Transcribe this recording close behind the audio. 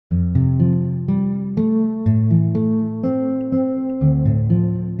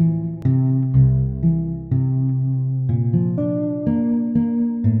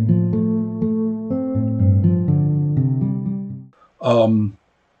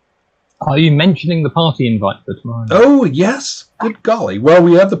Are you mentioning the party invite for tomorrow night? Oh, yes. Good golly. Well,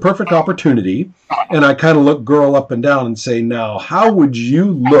 we have the perfect opportunity, and I kind of look girl up and down and say, now, how would you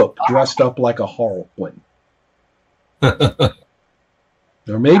look dressed up like a Harlequin?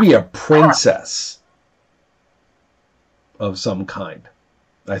 Or maybe a princess of some kind.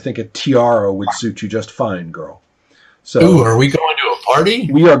 I think a tiara would suit you just fine, girl. So, ooh, are we going to a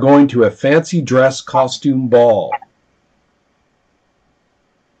party? We are going to a fancy dress costume ball.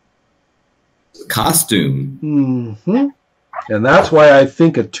 Costume. Mm-hmm. And that's why I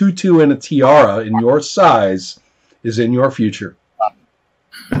think a tutu and a tiara in your size is in your future.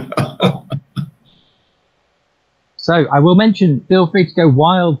 So I will mention, feel free to go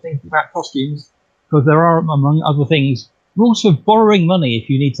wild thinking about costumes, because there are, among other things, rules for borrowing money if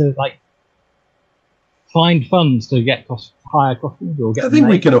you need to, like, find funds to get hire costumes or get. I think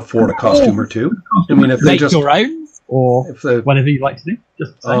we can afford a costume or two. I mean, if they make just your own or whatever you like to do.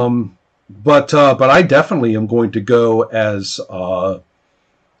 Just but I definitely am going to go as a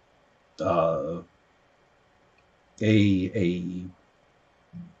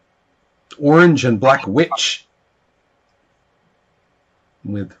orange and black witch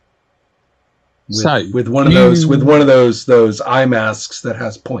with one of those eye masks that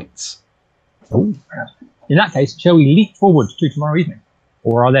has points. Oh, in that case, shall we leap forward to tomorrow evening,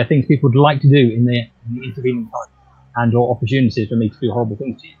 or are there things people would like to do in the intervening time, and or opportunities for me to do horrible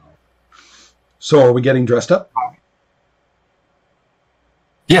things to you? So, are we getting dressed up?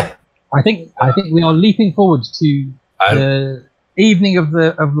 Yeah, I think we are leaping forward to the evening of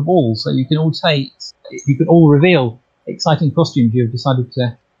the ball, so you can all reveal exciting costumes you have decided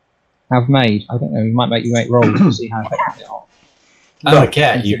to have made. I don't know. We might make you make rolls to see how effective they are. I'm a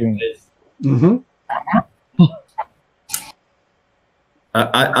cat. Mm-hmm.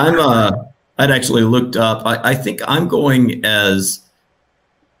 I'd actually looked up. I think I'm going as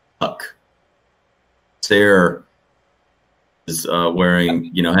Puck. Sarah is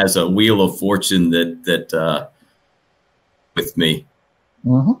wearing, has a wheel of fortune that with me.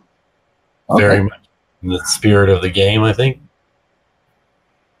 Mm-hmm. Okay. Very much in the spirit of the game, I think.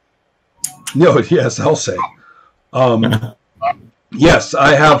 No, yes, I'll say. Yes,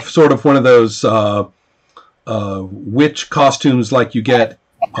 I have sort of one of those witch costumes like you get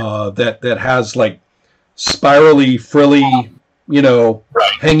that has like spirally, frilly,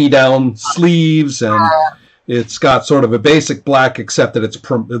 hanging down sleeves, and it's got sort of a basic black, except that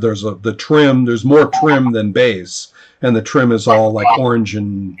there's more trim than base, and the trim is all like orange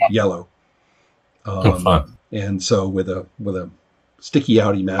and yellow. Fun. And so with a sticky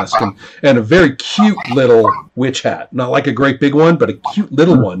outy mask and a very cute little witch hat. Not like a great big one, but a cute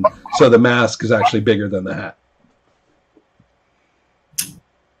little one. So the mask is actually bigger than the hat.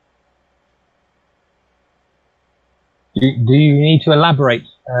 Do you need to elaborate?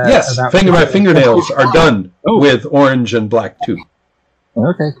 Yes, my fingernails are done with orange and black too.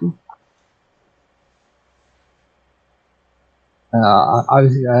 Okay, cool. I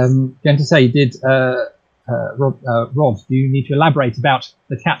was going to say, Rob, do you need to elaborate about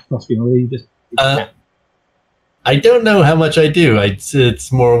the cat costume, or are you just? I don't know how much I do.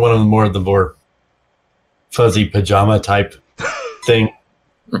 It's one of the more fuzzy pajama type thing.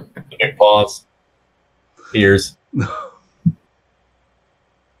 Paws, ears,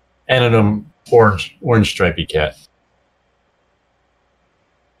 and an orange stripy cat.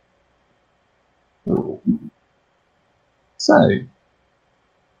 So,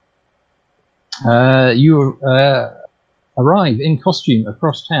 you arrive in costume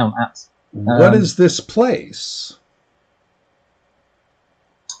across town at... what is this place?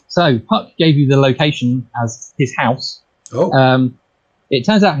 So, Puck gave you the location as his house. Oh. It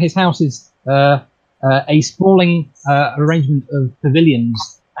turns out his house is a sprawling arrangement of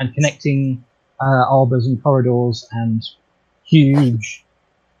pavilions and connecting arbors and corridors and huge,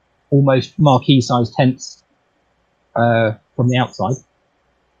 almost marquee-sized tents from the outside.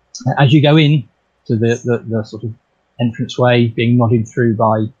 As you go in to the sort of entranceway, being nodded through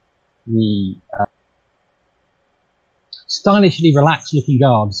by the stylishly relaxed-looking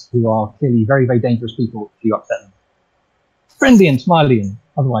guards, who are clearly very, very dangerous people if you upset them. Friendly and smiley and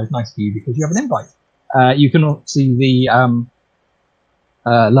otherwise nice to you because you have an invite. You can see the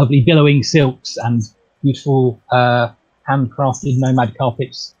lovely billowing silks and beautiful handcrafted nomad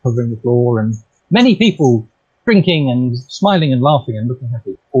carpets covering the floor, and many people drinking and smiling and laughing and looking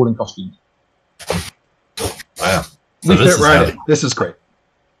happy, all in costumes. Wow. We fit right in. This is great.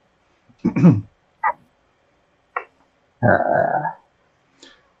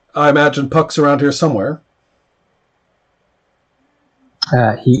 I imagine Puck's around here somewhere.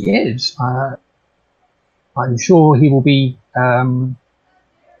 He is. I'm sure he will be.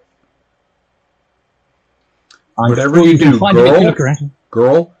 Whatever you do, find him if you look around.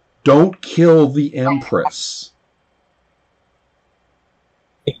 girl, don't kill the Empress.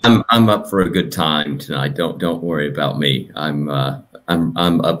 I'm up for a good time tonight. Don't worry about me. I'm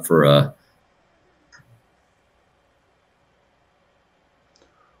up for a.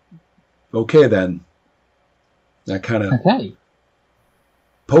 Okay then. That kind of Okay.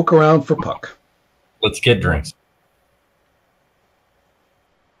 poke around for Puck. Let's get drinks.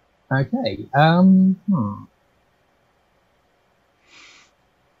 Okay.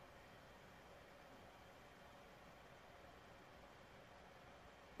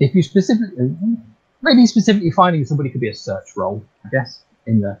 If you maybe specifically finding somebody could be a search role, I guess,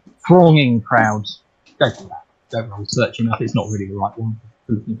 in the thronging crowds. Go for that. Don't roll search enough. It's not really the right one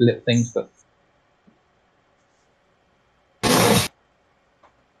for looking for little things, but.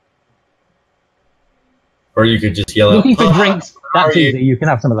 Or you could just yell Looking out, for drinks, that's easy. You can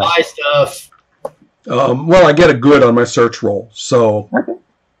have some of those. buy stuff. Well, I get a good on my search roll, so Okay.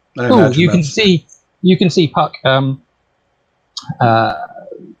 I Cool. imagine You can that's- see Puck down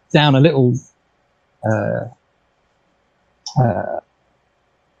a little.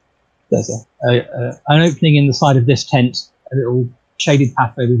 There's an opening in the side of this tent, a little shaded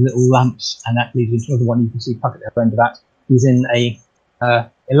pathway with little lamps, and that leads into another one. You can see Puck at the other end of that. He's in a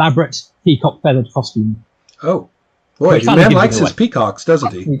elaborate peacock feathered costume. Oh, boy, Well, the it's not man giving likes it his away. peacocks,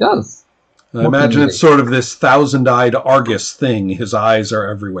 doesn't he? He does. I What imagine can you it's sort of this thousand-eyed Argus thing. His eyes are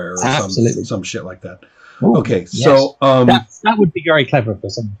everywhere, or Absolutely. some shit like that. Ooh, Okay, yes. so that would be very clever for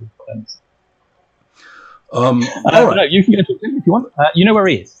some people. all right. No, you can go talk to him if you want. You know where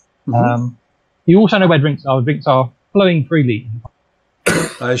he is. Mhm. You also know where drinks are. Drinks are flowing freely.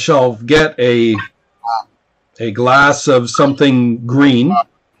 I shall get a glass of something green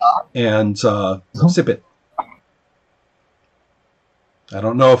and sip it. I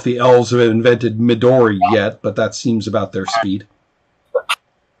don't know if the elves have invented Midori yet, but that seems about their speed.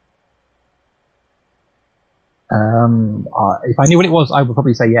 If I knew what it was, I would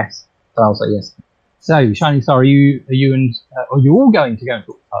probably say yes. So I'll say yes. So, Shining Star, are you all going to go and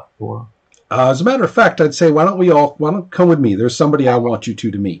talk to Puck? Or As a matter of fact, I'd say why don't come with me? There's somebody I want you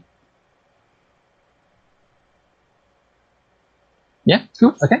to meet. yeah,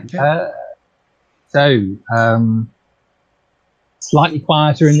 cool. Okay. Slightly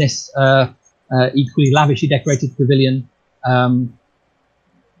quieter in this equally lavishly decorated pavilion.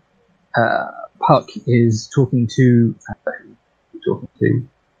 Puck is talking to.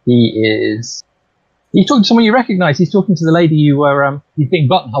 He's talking to someone you recognise. He's talking to the lady you were. He's being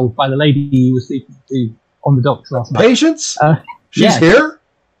buttonholed by the lady you were speaking to on the docks last night. Patience? She's yes. here?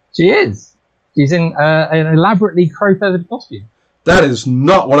 She is. She's in an elaborately crow-feathered costume. That is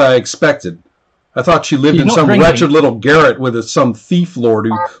not what I expected. I thought she lived She's in not some drinking. wretched little garret with some thief lord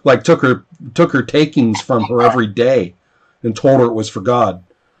who like took her takings from her every day and told her it was for God.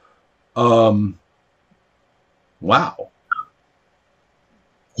 Wow.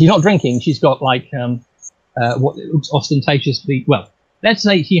 She's not drinking. She's got like what looks ostentatiously. Well, let's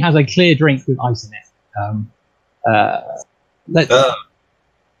say she has a clear drink with ice in it.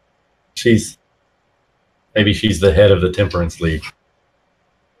 Maybe she's the head of the Temperance League.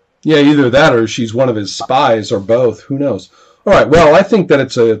 Yeah, either that or she's one of his spies or both. Who knows? All right. Well, I think that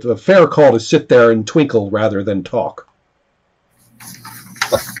it's a fair call to sit there and twinkle rather than talk.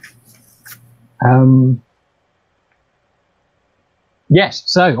 Yes.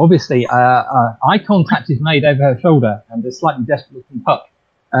 So obviously, eye contact is made over her shoulder, and a slightly desperate-looking Puck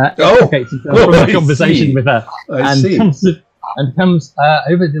extricates himself from I a conversation see. with her, I and see. comes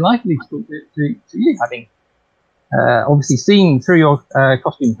over delightfully to talk to you, having obviously seen through your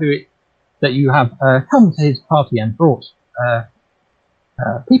costume that you have come to his party and brought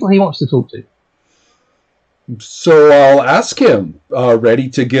people he wants to talk to. So I'll ask him, ready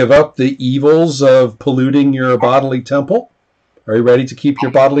to give up the evils of polluting your bodily temple? Are you ready to keep your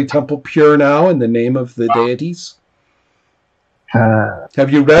bodily temple pure now in the name of the deities?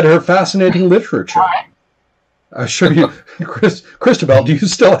 Have you read her fascinating literature? I'm sure you, Christabel, do you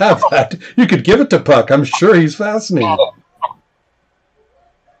still have that? You could give it to Puck. I'm sure he's fascinated.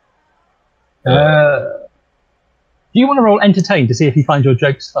 Do you want to roll entertain to see if you find your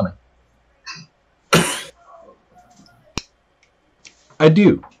jokes funny? I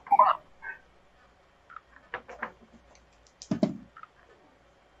do.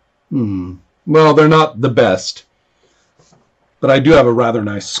 Well, they're not the best. But I do have a rather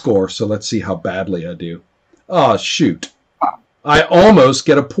nice score, so let's see how badly I do. Oh, shoot. I almost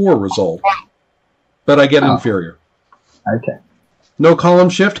get a poor result. But I get inferior. Okay. No column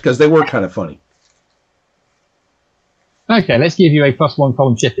shift, because they were kind of funny. Okay, let's give you a +1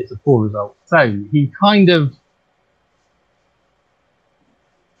 column shift. It's a poor result. So he kind of.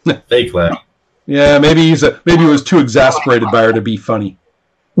 Fake laugh. Yeah, maybe he was too exasperated by her to be funny.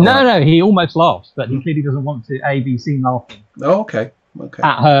 No, he almost laughs, but he clearly doesn't want to be seen laughing Oh, okay.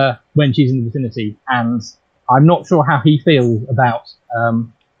 at her when she's in the vicinity. And I'm not sure how he feels about,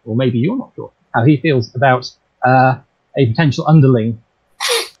 or maybe you're not sure how he feels about a potential underling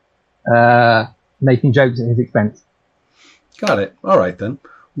making jokes at his expense. Got it. All right then.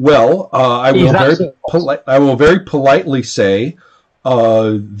 Well, I will very politely say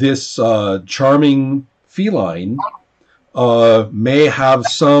this charming feline may have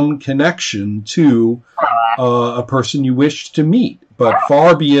some connection to a person you wish to meet, but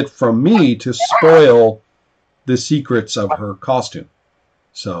far be it from me to spoil the secrets of her costume.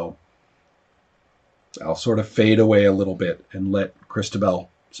 So I'll sort of fade away a little bit and let Christabel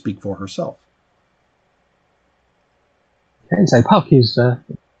speak for herself. Okay, so Puck is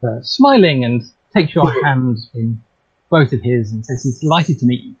smiling and takes your hand in both of his and says he's delighted to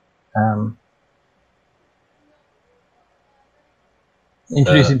meet you.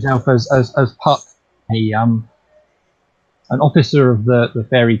 Introduce himself as Puck, an officer of the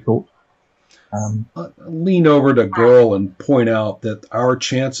fairy court. Lean over to Girl and point out that our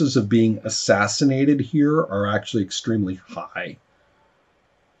chances of being assassinated here are actually extremely high.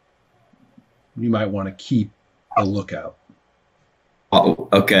 You might want to keep a lookout. Oh,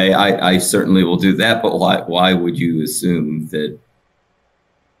 okay, I certainly will do that, but why would you assume that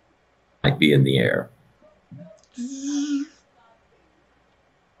I'd be in the air?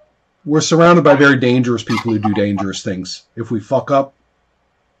 We're surrounded by very dangerous people who do dangerous things. If we fuck up,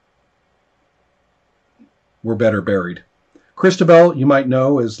 we're better buried. Christabel, you might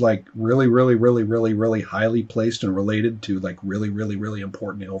know, is like really, really, really, really, really highly placed and related to like really, really, really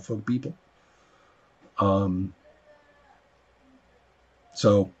important Hillfolk people.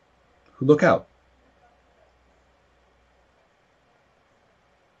 So look out.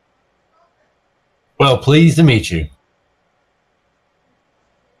 Well, pleased to meet you.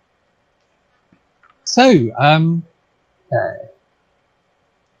 So,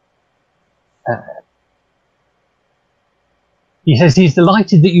 he says he's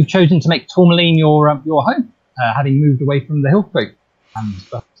delighted that you've chosen to make Tourmaline your home, having moved away from the Hillfolk.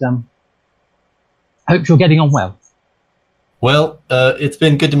 But hope you're getting on well. Well, it's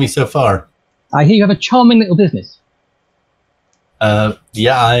been good to me so far. I hear you have a charming little business. Yeah,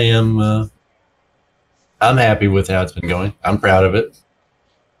 I am. I'm happy with how it's been going. I'm proud of it.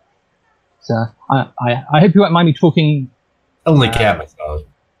 So I hope you won't mind me talking. Only cat massage.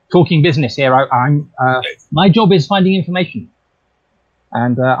 Talking business here. My job is finding information,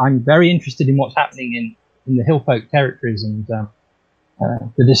 and I'm very interested in what's happening in the Hillfolk territories and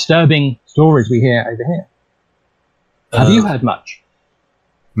the disturbing stories we hear over here. Have you heard much?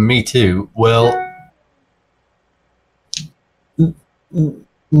 Me too. Well,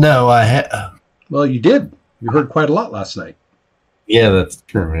 no, I have. Well, you did. You heard quite a lot last night. Yeah, that's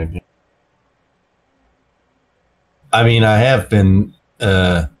true, maybe. I mean, I have been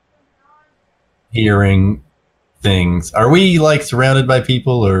hearing things. Are we like surrounded by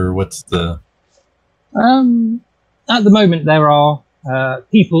people, or what's the? At the moment, there are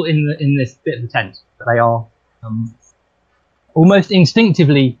people in this bit of the tent. They are almost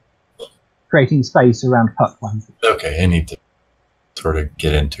instinctively creating space around Puck. Okay, I need to sort of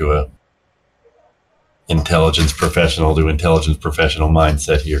get into a intelligence professional to intelligence professional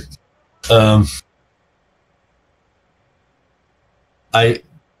mindset here. I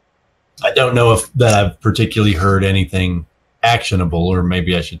don't know if that I've particularly heard anything actionable, or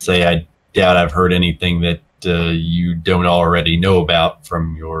maybe I should say I doubt I've heard anything that you don't already know about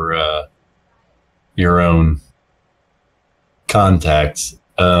from your own contacts.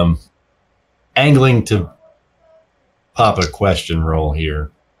 Angling to pop a question roll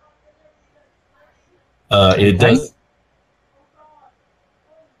here. It does.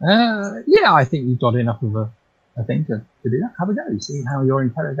 Yeah, I think you've got enough of a thing to do that. Have a go. See how your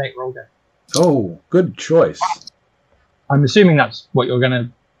interrogate roll goes. Oh, good choice. I'm assuming that's what you're going to.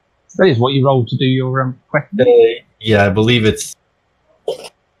 That is what you rolled to do your question. Yeah, I believe it's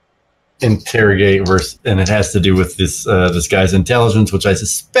interrogate versus, and it has to do with this this guy's intelligence, which I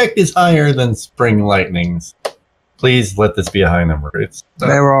suspect is higher than Spring Lightning's. Please let this be a high number. It's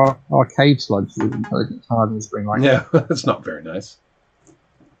there are arcade slugs with intelligence higher than Spring Lightning. Yeah, that's not very nice.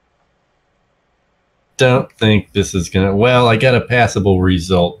 Don't think this is gonna. Well, I got a passable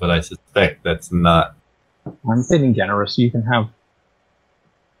result, but I suspect that's not. I'm feeling generous. You can have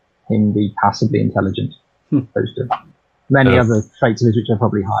him be passively intelligent, opposed to many other traits of his which are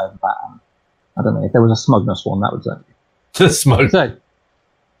probably higher than that. I don't know if there was a smugness one, that would certainly. The smoke.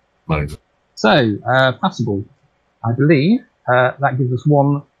 So, passable. I believe that gives us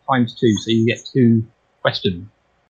 1 times 2, so you get 2 questions.